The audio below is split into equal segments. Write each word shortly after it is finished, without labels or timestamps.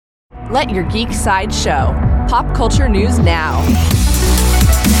Let your geek side show. Pop culture news now.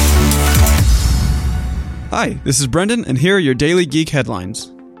 Hi, this is Brendan, and here are your daily geek headlines.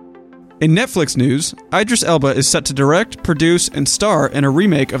 In Netflix news, Idris Elba is set to direct, produce, and star in a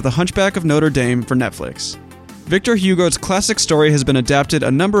remake of The Hunchback of Notre Dame for Netflix. Victor Hugo's classic story has been adapted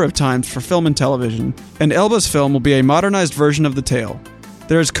a number of times for film and television, and Elba's film will be a modernized version of the tale.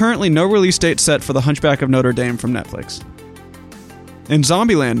 There is currently no release date set for The Hunchback of Notre Dame from Netflix. In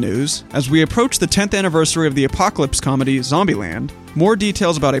Zombieland news, as we approach the 10th anniversary of the apocalypse comedy Zombieland, more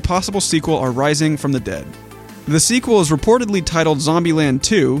details about a possible sequel are rising from the dead. The sequel is reportedly titled Zombieland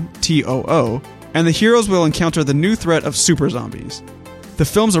 2, TOO, and the heroes will encounter the new threat of super zombies. The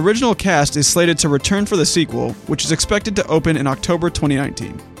film's original cast is slated to return for the sequel, which is expected to open in October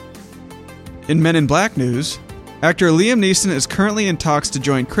 2019. In Men in Black news, actor Liam Neeson is currently in talks to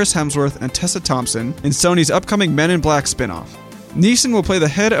join Chris Hemsworth and Tessa Thompson in Sony's upcoming Men in Black spin-off. Neeson will play the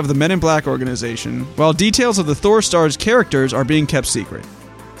head of the Men in Black organization, while details of the Thor star's characters are being kept secret.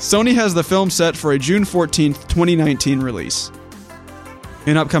 Sony has the film set for a June 14, 2019 release.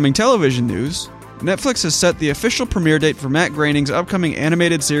 In upcoming television news, Netflix has set the official premiere date for Matt Groening's upcoming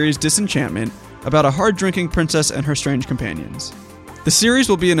animated series Disenchantment, about a hard-drinking princess and her strange companions. The series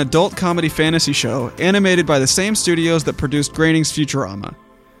will be an adult comedy fantasy show animated by the same studios that produced Groening's Futurama.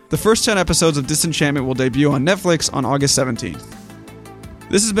 The first 10 episodes of Disenchantment will debut on Netflix on August 17th.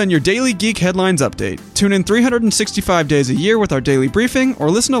 This has been your Daily Geek Headlines Update. Tune in 365 days a year with our daily briefing, or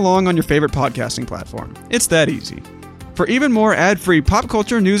listen along on your favorite podcasting platform. It's that easy. For even more ad-free pop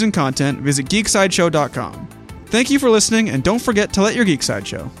culture news and content, visit GeekSideshow.com. Thank you for listening, and don't forget to let your geek side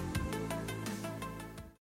show.